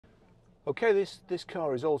Okay, this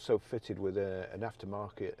car is also fitted with an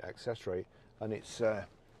aftermarket accessory, and it's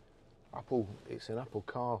Apple. It's an Apple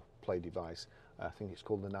CarPlay device. I think it's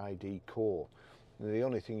called an IDCore. The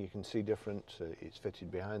only thing you can see different, it's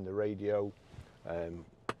fitted behind the radio,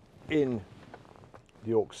 in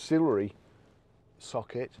the auxiliary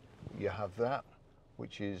socket. You have that,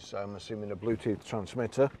 which is, I'm assuming, a Bluetooth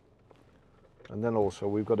transmitter, and then also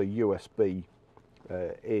we've got a USB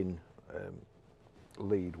in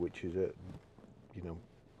lead, which is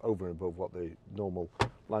over and above what the normal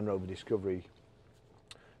Land Rover Discovery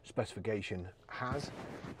specification has.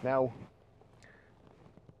 Now,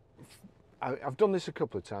 I've done this a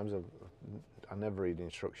couple of times. I never read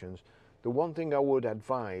instructions. The one thing I would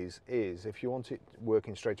advise is, if you want it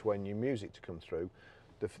working straight away and your music to come through,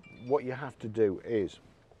 what you have to do is,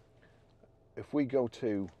 if we go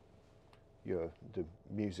to the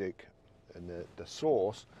music and the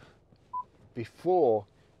source, before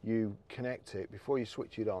you connect it, before you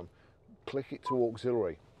switch it on, click it to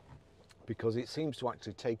auxiliary, because it seems to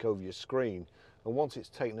actually take over your screen, and once it's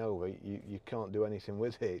taken over, you can't do anything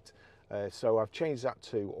with it. So I've changed that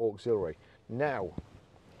to auxiliary. Now,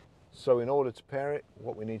 so in order to pair it,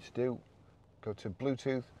 what we need to do, go to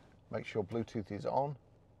Bluetooth, make sure Bluetooth is on,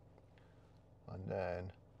 and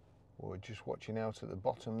then we're just watching out at the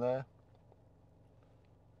bottom there.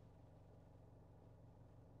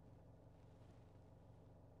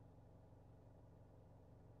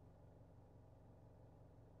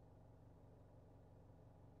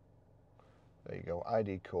 There you go,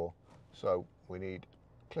 IDCore. So we need,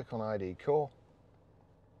 click on IDCore.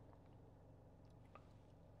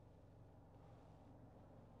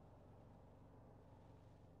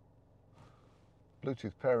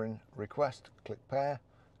 Bluetooth pairing request, click pair.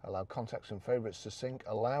 Allow contacts and favorites to sync,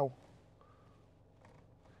 allow.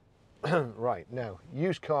 Right, now,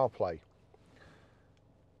 use CarPlay.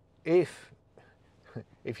 If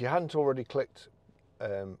you hadn't already clicked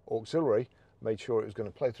auxiliary, made sure it was going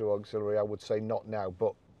to play through auxiliary, I would say not now,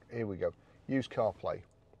 but here we go. Use CarPlay.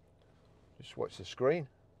 Just watch the screen.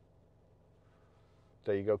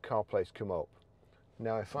 There you go, CarPlay's come up.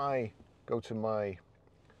 Now if I go to my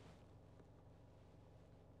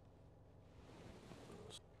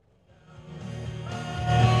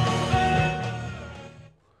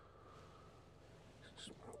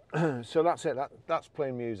so that's it, that's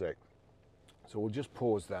playing music. So we'll just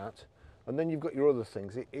pause that, and then you've got your other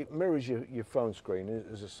things. It mirrors your phone screen,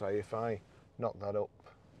 as I say. If I knock that up,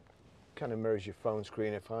 kind of mirrors your phone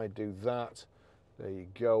screen. If I do that, there you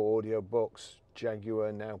go, audio books,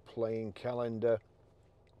 Jaguar now playing, calendar,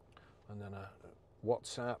 and then a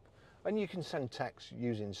WhatsApp. And you can send text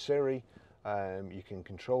using Siri. You can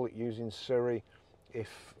control it using Siri. If,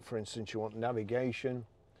 for instance, you want navigation,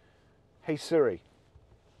 hey Siri,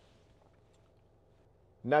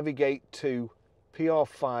 navigate to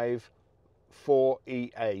PR5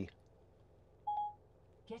 4EA.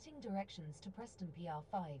 Getting directions to Preston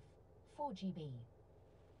PR5 4GB.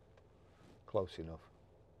 Close enough.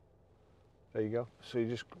 There you go. So you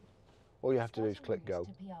just, all you have to do is click go.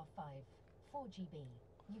 To PR5 4GB.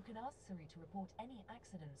 You can ask Siri to report any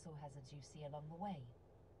accidents or hazards you see along the way.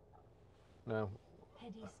 Now,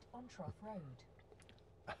 head east on Trough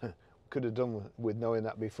Road. Could have done with knowing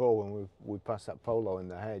that before when we passed that polo in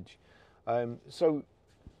the hedge. So,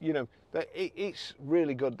 you know, it's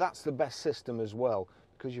really good. That's the best system as well,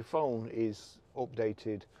 because your phone is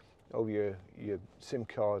updated over your SIM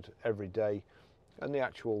card every day, and the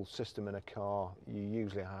actual system in a car, you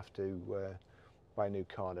usually have to buy a new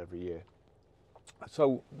card every year.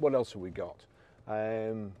 So what else have we got?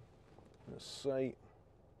 Let's see.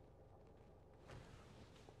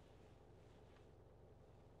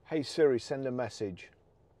 Hey Siri, send a message.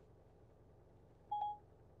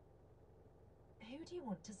 Who do you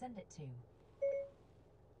want to send it to?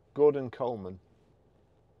 Gordon Coleman.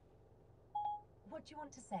 What do you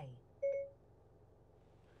want to say?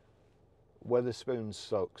 Weatherspoon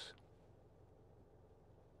sucks.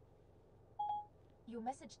 Your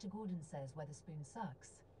message to Gordon says Weatherspoon sucks.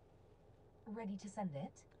 Ready to send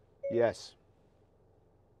it? Yes.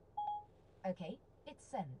 Okay, it's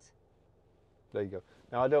sent. There you go.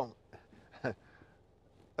 Now I don't,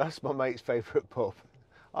 that's my mate's favourite pub.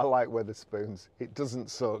 I like Weatherspoons. It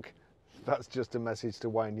doesn't suck. That's just a message to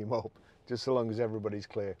wind him up, just so long as everybody's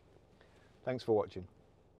clear. Thanks for watching.